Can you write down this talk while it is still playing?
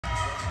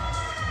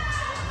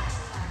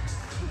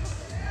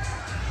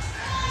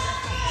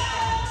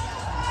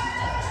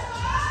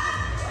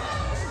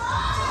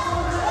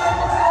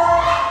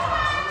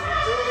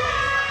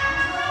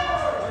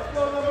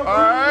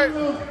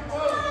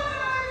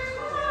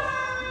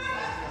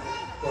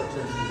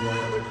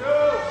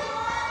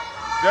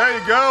There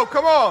you go.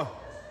 Come on.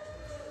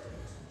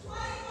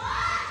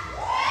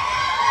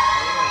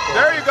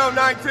 There you go,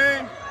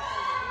 19.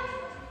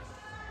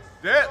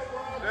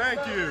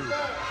 Thank you.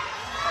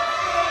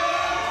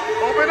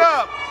 Open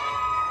up.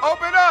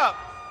 Open up.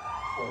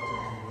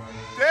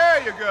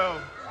 There you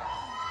go.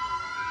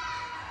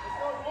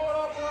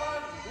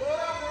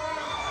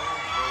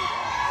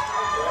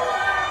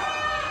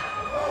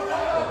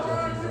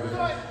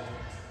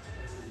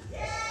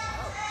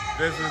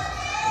 This is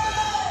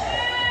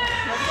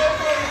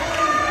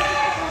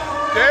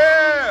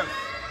damn.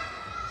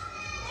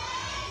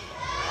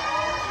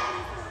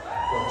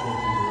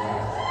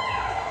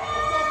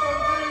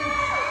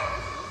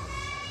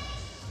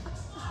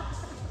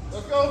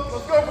 Let's go,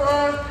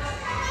 Brian.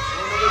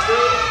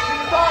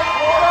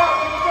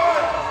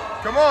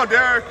 Come on,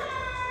 Derek.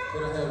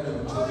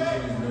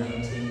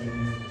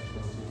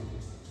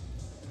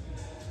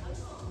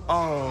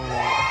 Oh.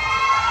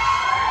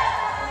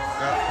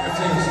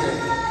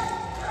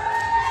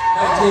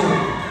 19,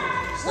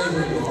 stay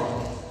where you are.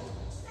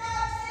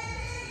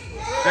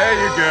 There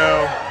you go.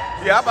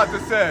 Yeah, I'm about to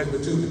say. Number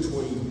 2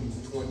 between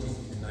 20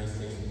 and 19.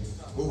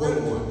 Move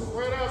over one.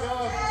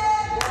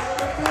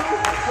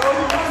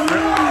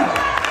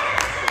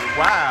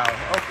 Wow,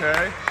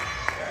 okay.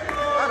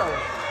 I don't,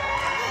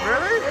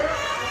 really?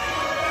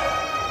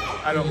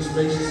 I don't. Can you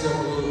space yourself a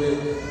little bit?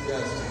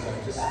 Yes,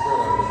 just spread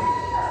out a little.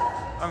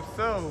 I'm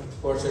so.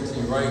 Or check to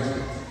your right.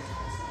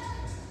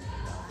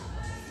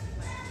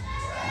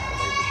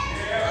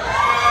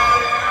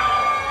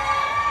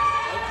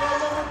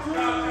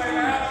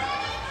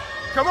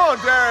 Come on,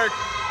 Derek.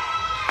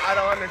 I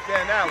don't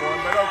understand that one,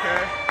 but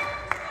okay.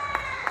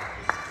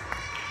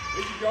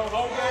 There you go,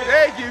 hold that.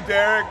 Thank you,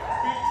 Derek.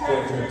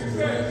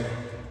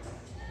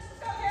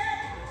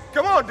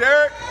 Come on,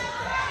 Derek.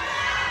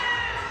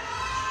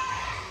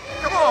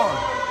 Come on.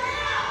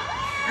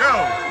 Go.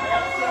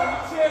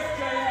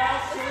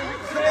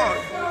 Come on.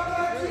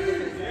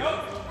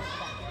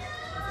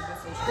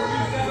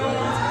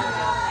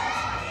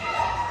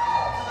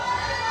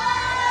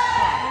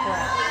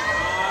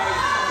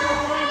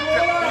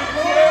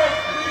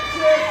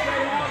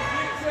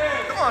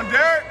 Come on,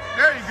 Derek.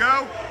 There you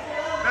go.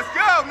 Let's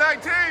go,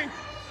 19.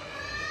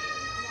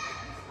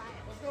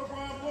 Let's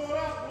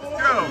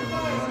go.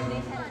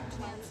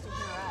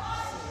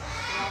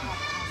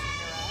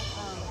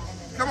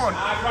 Come on.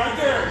 Right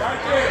there,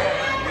 right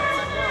there.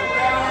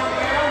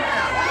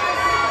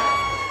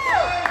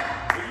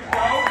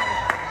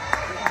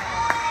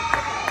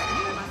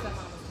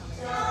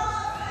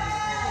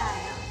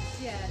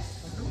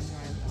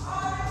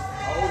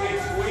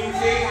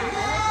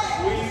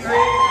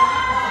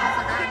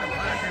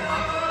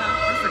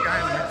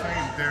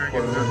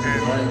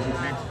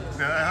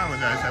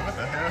 What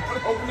the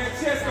hell? Open that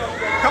chest up,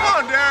 Derek. Come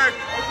on, Derek.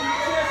 Open your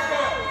chest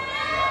up.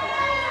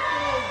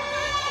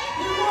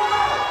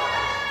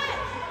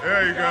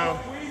 There you go.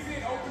 Squeeze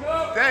it, open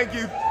up. Thank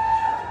you.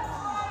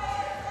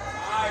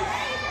 Nice.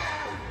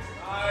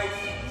 Nice.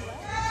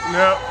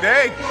 No,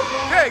 thank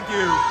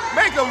you.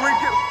 Make them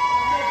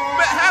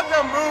have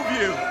them move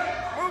you.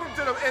 Move them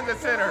to the in the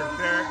center,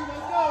 Derek.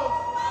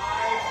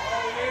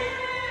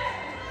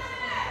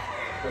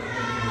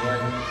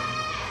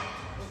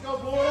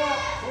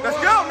 Let's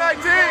go,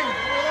 19.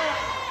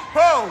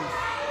 Pose.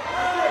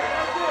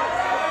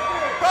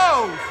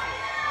 Pose.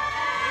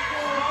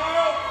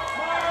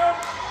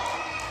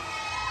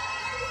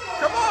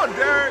 Come on,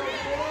 Derek.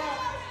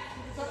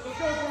 Let's go,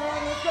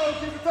 Brian. Let's go.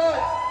 Keep it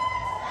tight.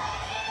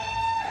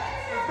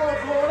 Let's go.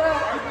 Blow it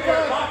out. Keep it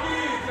tight. Lock it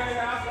in,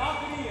 J-House. Lock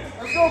it in.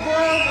 Let's go,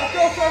 Brian. Let's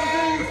go,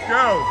 17. Let's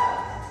go.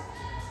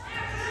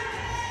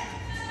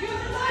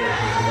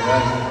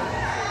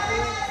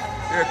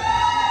 Yeah.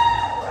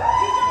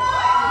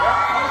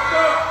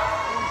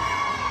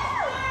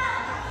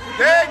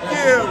 Thank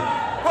you.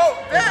 Oh,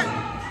 thank